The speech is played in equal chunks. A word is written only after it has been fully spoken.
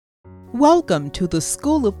Welcome to the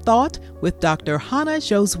School of Thought with Dr. Hannah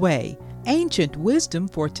Josue, ancient wisdom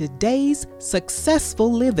for today's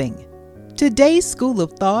successful living. Today's School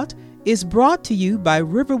of Thought is brought to you by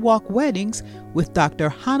Riverwalk Weddings with Dr.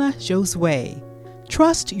 Hannah Josue.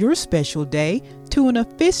 Trust your special day to an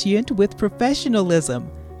officiant with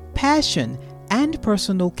professionalism, passion, and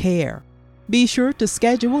personal care. Be sure to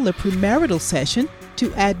schedule a premarital session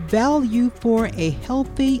to add value for a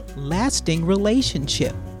healthy, lasting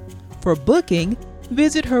relationship. For booking,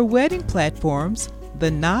 visit her wedding platforms, The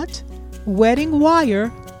Knot, Wedding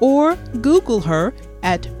Wire, or Google her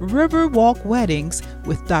at Riverwalk Weddings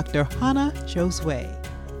with Dr. Hannah Josue.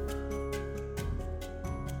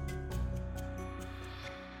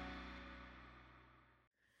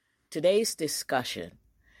 Today's discussion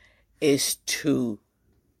is to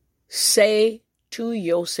say to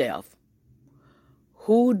yourself,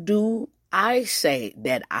 who do I say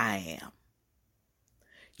that I am?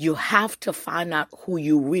 You have to find out who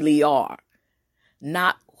you really are,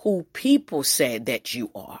 not who people say that you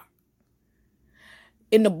are.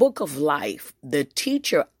 In the book of life, the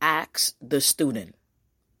teacher asks the student,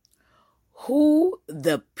 who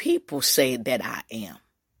the people say that I am?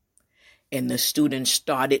 And the student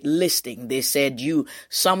started listing. They said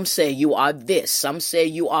some say you are this, some say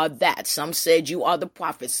you are that, some said you are the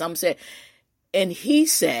prophet, some said, and he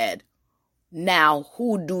said, now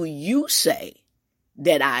who do you say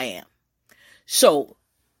that I am? So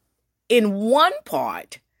in one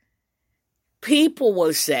part, people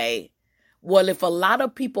will say, well, if a lot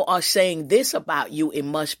of people are saying this about you, it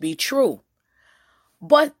must be true.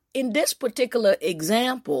 But in this particular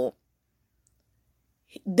example,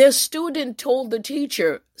 the student told the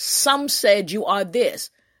teacher, some said you are this,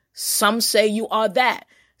 some say you are that,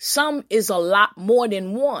 some is a lot more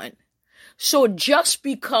than one. So just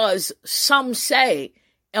because some say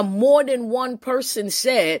and more than one person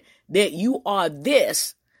said that you are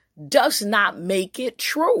this does not make it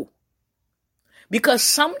true. Because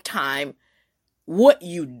sometimes what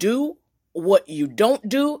you do, what you don't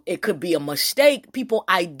do, it could be a mistake. People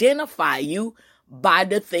identify you by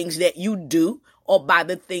the things that you do or by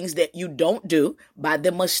the things that you don't do, by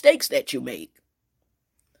the mistakes that you make.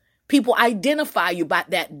 People identify you by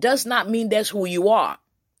that does not mean that's who you are.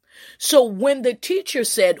 So when the teacher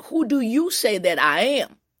said, who do you say that I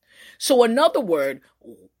am? So in other words,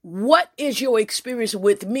 what is your experience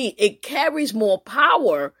with me? It carries more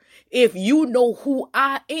power if you know who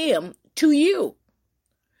I am to you.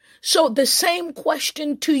 So the same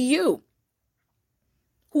question to you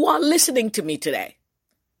who are listening to me today.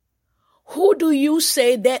 Who do you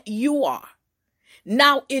say that you are?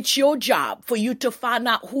 Now it's your job for you to find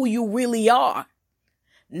out who you really are.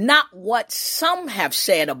 Not what some have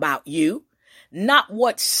said about you, not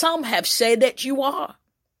what some have said that you are.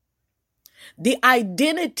 The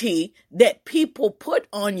identity that people put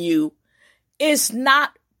on you is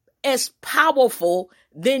not as powerful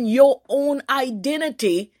than your own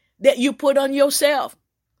identity that you put on yourself.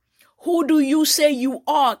 Who do you say you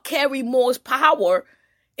are carry more power?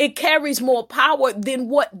 It carries more power than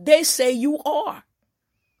what they say you are.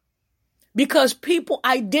 Because people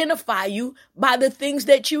identify you by the things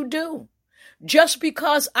that you do. Just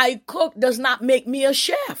because I cook does not make me a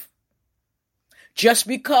chef. Just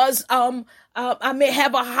because I may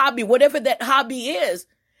have a hobby, whatever that hobby is,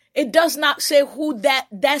 it does not say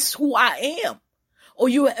that's who I am. Or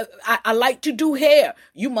I like to do hair.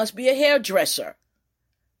 You must be a hairdresser.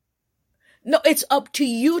 No, it's up to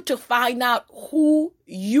you to find out who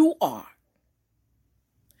you are.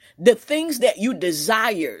 The things that you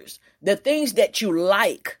desires, the things that you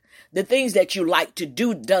like, the things that you like to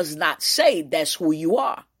do does not say that's who you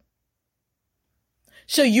are.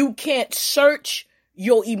 So you can't search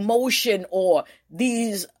your emotion or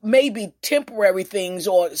these maybe temporary things,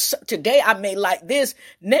 or today I may like this,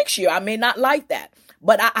 next year I may not like that.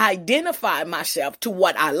 But I identify myself to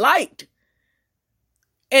what I liked.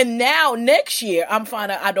 And now next year I'm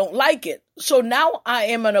finding I don't like it. So now I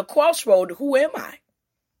am in a crossroad. Who am I?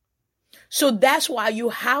 So that's why you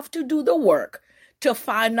have to do the work to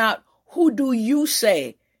find out who do you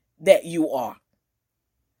say that you are.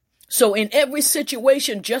 So in every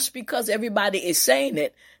situation, just because everybody is saying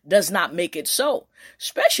it does not make it so,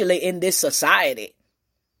 especially in this society.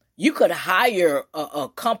 You could hire a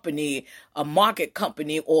company, a market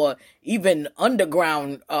company, or even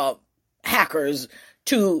underground hackers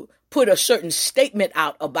to put a certain statement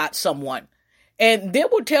out about someone. And they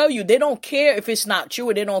will tell you they don't care if it's not true,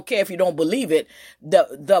 or they don't care if you don't believe it.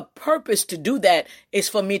 The purpose to do that is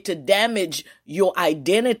for me to damage your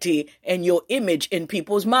identity and your image in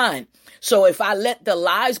people's mind. So if I let the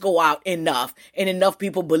lies go out enough and enough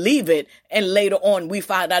people believe it, and later on we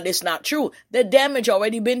find out it's not true, the damage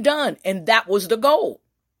already been done. And that was the goal.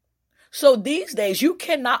 So these days you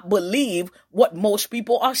cannot believe what most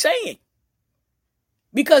people are saying,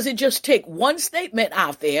 because it just take one statement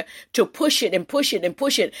out there to push it and push it and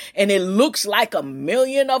push it. And it looks like 1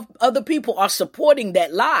 million of other people are supporting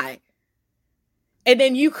that lie. And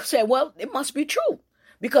then you say, well, it must be true,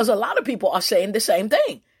 because a lot of people are saying the same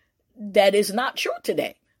thing. That is not true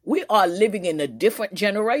today. We are living in a different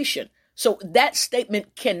generation. So that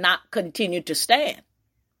statement cannot continue to stand.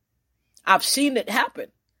 I've seen it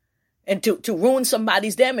happen, and to ruin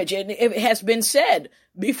somebody's damage. And it has been said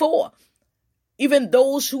before. Even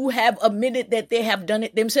those who have admitted that they have done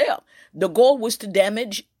it themselves. The goal was to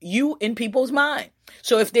damage you in people's mind.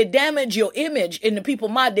 So if they damage your image in the people's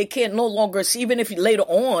mind, they can't no longer see. Even if later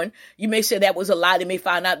on, you may say that was a lie, they may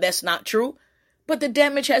find out that's not true. But the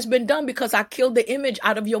damage has been done, because I killed the image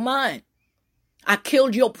out of your mind. I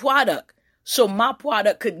killed your product so my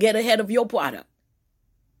product could get ahead of your product.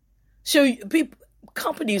 So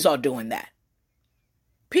companies are doing that.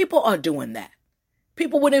 People are doing that.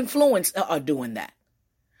 People with influence are doing that.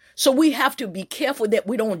 So we have to be careful that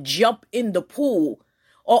we don't jump in the pool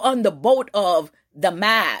or on the boat of the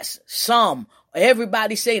mass, some,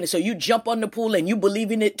 everybody saying it. So you jump on the pool and you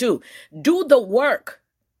believe in it too. Do the work.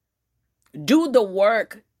 Do the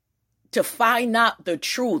work to find out the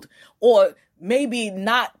truth, or maybe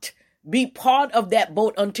not be part of that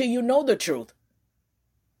boat until you know the truth.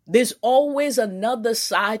 There's always another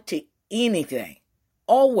side to anything.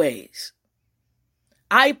 Always.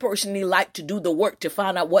 I personally like to do the work to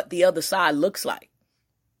find out what the other side looks like.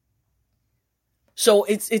 So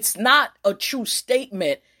it's not a true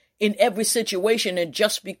statement in every situation, and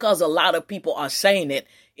just because a lot of people are saying it,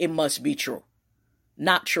 it must be true.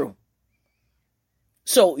 Not true.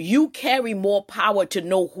 So you carry more power to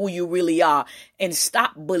know who you really are, and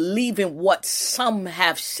stop believing what some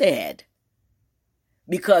have said,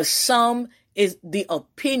 because some is the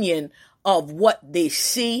opinion of what they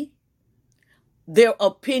see, their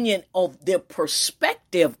opinion of their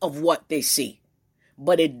perspective of what they see,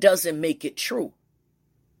 but it doesn't make it true.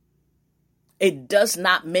 It does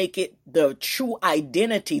not make it the true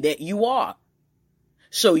identity that you are.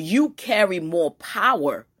 So you carry more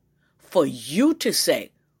power for you to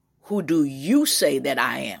say, who do you say that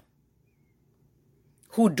I am?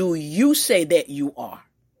 Who do you say that you are?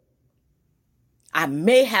 I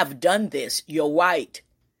may have done this. You're right.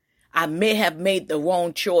 I may have made the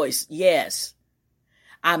wrong choice. Yes.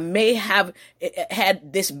 I may have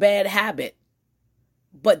had this bad habit,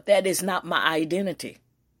 but that is not my identity.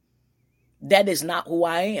 That is not who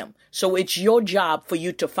I am. So it's your job for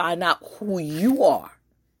you to find out who you are.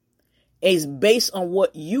 Is based on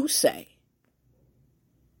what you say.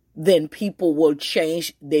 Then people will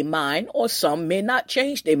change their mind, or some may not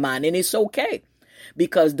change their mind, and it's okay.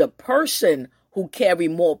 Because the person who carry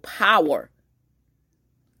more power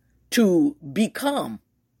to become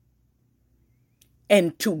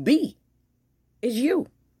and to be is you.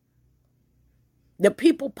 The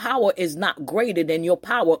people power is not greater than your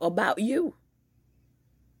power about you.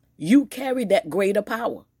 You carry that greater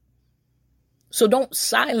power. So don't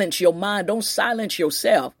silence your mind. Don't silence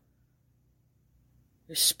yourself.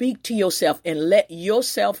 Speak to yourself and let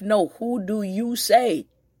yourself know, who do you say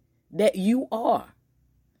that you are?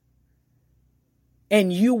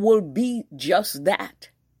 And you will be just that.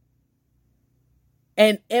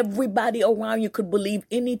 And everybody around you could believe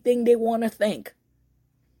anything they want to think.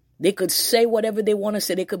 They could say whatever they want to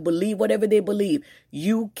say. They could believe whatever they believe.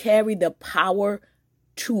 You carry the power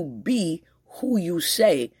to be who you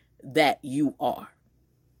say that you are.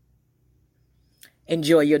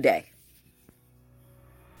 Enjoy your day.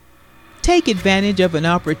 Take advantage of an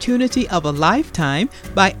opportunity of a lifetime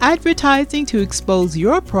by advertising to expose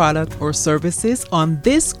your product or services on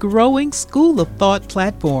this growing School of Thought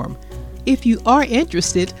platform. If you are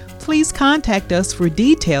interested, please contact us for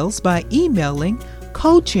details by emailing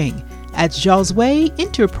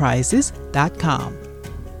coaching@joswayenterprises.com.